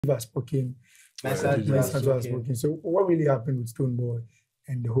has spoken. Mensah-tsotorme has spoken. So what really happened with Stonebwoy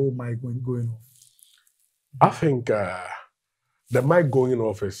and the whole mic going off? I think the mic going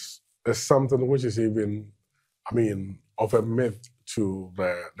off is something which is even, I mean, of a myth to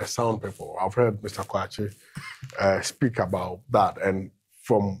the sound people. I've heard Mr. Kwachi speak about that, and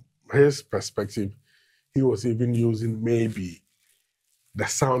from his perspective, he was even using maybe the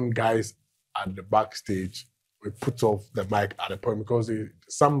sound guys at the backstage will put off the mic at a point, because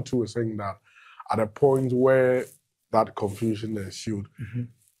some too were saying that at a point where that confusion ensued,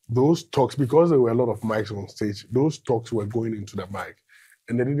 those talks, because there were a lot of mics on stage, those talks were going into the mic,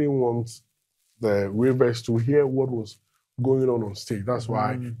 and they didn't want the ravers to hear what was going on stage. That's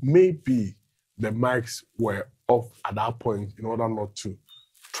why maybe the mics were off at that point in order not to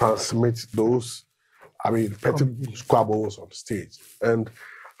transmit those, I mean, petty squabbles on stage. And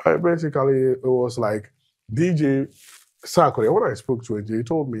basically, it was like DJ Sarkodie, when I spoke to him, he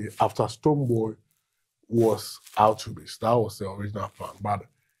told me after Stonebwoy was out to this, that was the original plan, but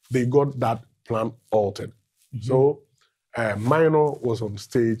they got that plan altered. So Minor was on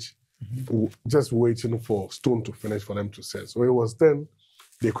stage just waiting for Stone to finish for them to set. So it was then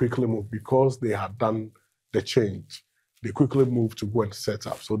they quickly moved, because they had done the change. They quickly moved to go and set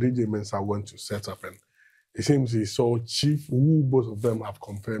up. So DJ Mensah went to set up, and it seems he saw Chief, who both of them have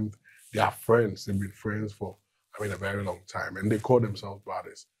confirmed they are friends. They've been friends for, I mean, a very long time, and they call themselves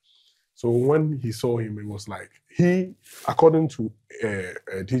brothers. So when he saw him, it was like, he, according to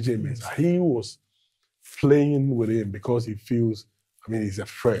DJ Mensah, he was playing with him because he feels, I mean, he's a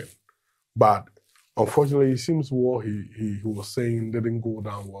friend. But unfortunately, it seems what he was saying didn't go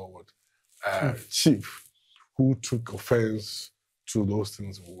down well with Chief, who took offense to those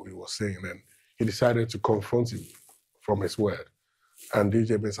things he was saying. And he decided to confront him from his word. And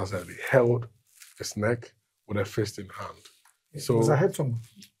DJ Mensah said he held his neck with a fist in hand. So, was a head song.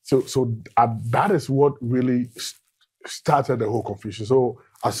 So that is what really started the whole confusion. So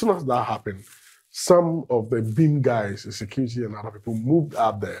as soon as that happened, some of the beam guys, the security and other people moved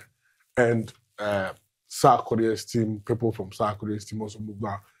up there, and Sarkodie's team, people from Sarkodie's team also moved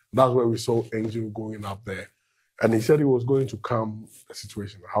out. That's where we saw Angel going up there. And he said he was going to calm the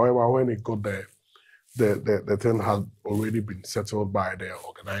situation. However, when he got there, the thing had already been settled by the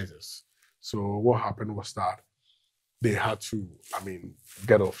organizers. So what happened was that they had to, I mean,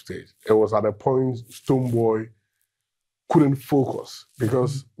 get off stage. It was at a point Stonebwoy couldn't focus,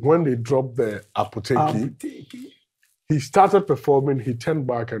 because when they dropped the Apoteki, he started performing, he turned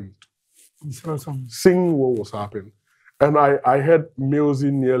back and sing what was happening. And I heard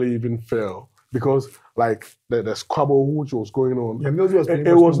Milsey nearly even fell, because like the squabble which was going on, Milsey was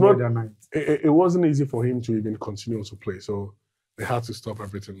playing it wasn't easy for him to even continue to play. So they had to stop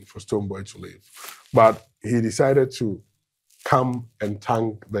everything for Stonebwoy to leave. But he decided to come and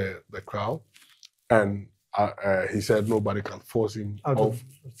thank the crowd, and he said nobody can force him off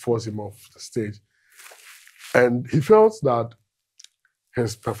the stage. And he felt that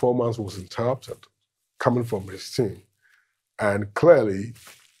his performance was interrupted coming from his team. And clearly,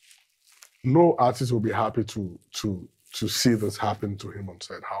 no artist will be happy to see this happen to him on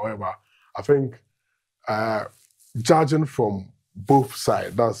set. However, I think judging from both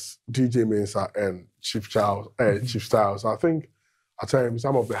sides, that's DJ Mensah and Chief Styles, I think at times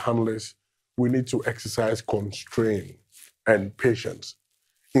some of the handlers, we need to exercise constraint and patience.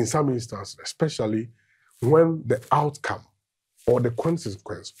 In some instances, especially when the outcome or the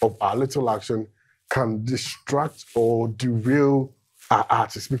consequence of our little action can distract or derail our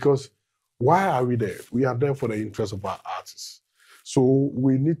artists. Because why are we there? We are there for the interest of our artists. So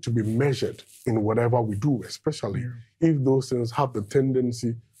we need to be measured in whatever we do, especially if those things have the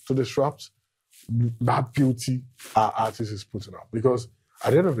tendency to disrupt that beauty our artist is putting up. Because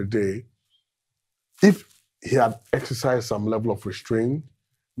at the end of the day, if he had exercised some level of restraint,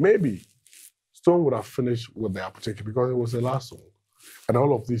 maybe Stone would have finished with the Apoteki, because it was the last song. And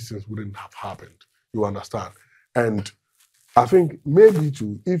all of these things wouldn't have happened. You understand? And I think maybe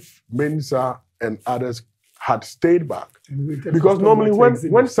too, if Mensah and others had stayed back, because normally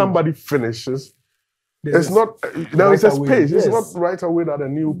when somebody finishes, it's not, there is a space. It's not right away that a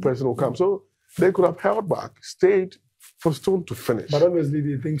new person will come. So they could have held back, stayed for Stone to finish. But obviously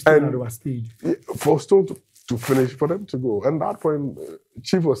they think Stone had overstayed. For Stone to finish, for them to go. And that point,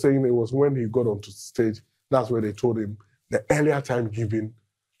 Chief was saying it was when he got onto stage, that's where they told him the earlier time given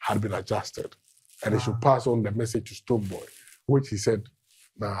had been adjusted. And he should pass on the message to Stonebwoy, which he said,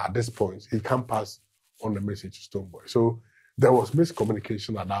 nah, at this point, he can't pass on the message to Stonebwoy. So there was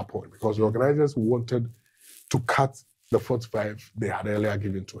miscommunication at that point, because the organizers wanted to cut the 45 they had earlier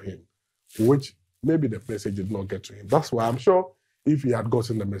given to him, which maybe the message did not get to him. That's why I'm sure if he had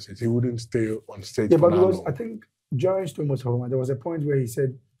gotten the message, he wouldn't stay on stage. Yeah, for but that because long. I think during Too Much Home, there was a point where he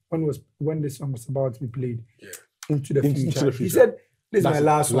said when the song was about to be played, into the future. He said, "This is my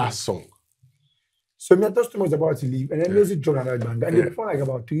last song." So me, I thought Too Much was about to leave, and then Music dropped another band, and they performed like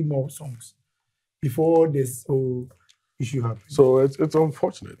about 3 more songs before this whole issue happened. So it's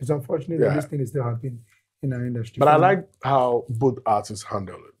unfortunate. It's unfortunate that this thing is still happening in our industry. But I like how both artists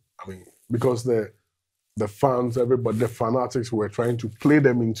handle it. I mean, because the fans, everybody, the fanatics were trying to play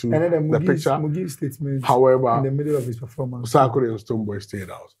them into the picture. Mugi's statement, however, in the middle of his performance, Sarkodie and Stonebwoy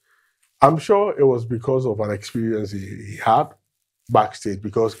stayed out. I'm sure it was because of an experience he had backstage,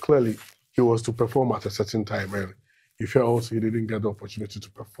 because clearly he was to perform at a certain time and he felt he didn't get the opportunity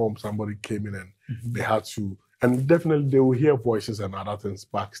to perform. Somebody came in and they had to, and definitely they will hear voices and other things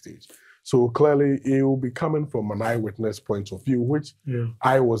backstage. So clearly it will be coming from an eyewitness point of view, which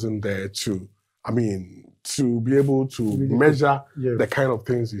I wasn't there to, to be able to measure the kind of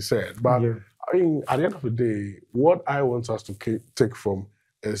things he said. But I mean, at the end of the day, what I want us to take from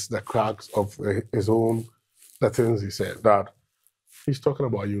is the cracks of his own, the things he said, that he's talking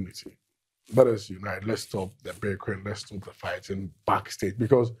about unity. Let us unite. Let's stop the bickering. Let's stop the fighting backstage.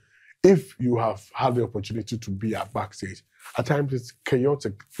 Because if you have had the opportunity to be at backstage, at times it's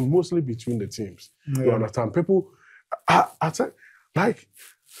chaotic, mostly between the teams. You understand? People,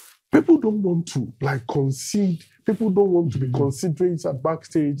 people don't want to concede. People don't want to be considerate at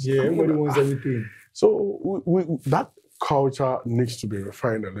backstage. Yeah, everybody wants everything. So that culture needs to be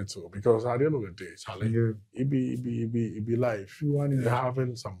refined a little, because at the end of the day, Charlie, it be life. They're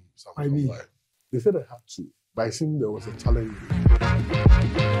having some life. They said they had to, but I think there was a challenge.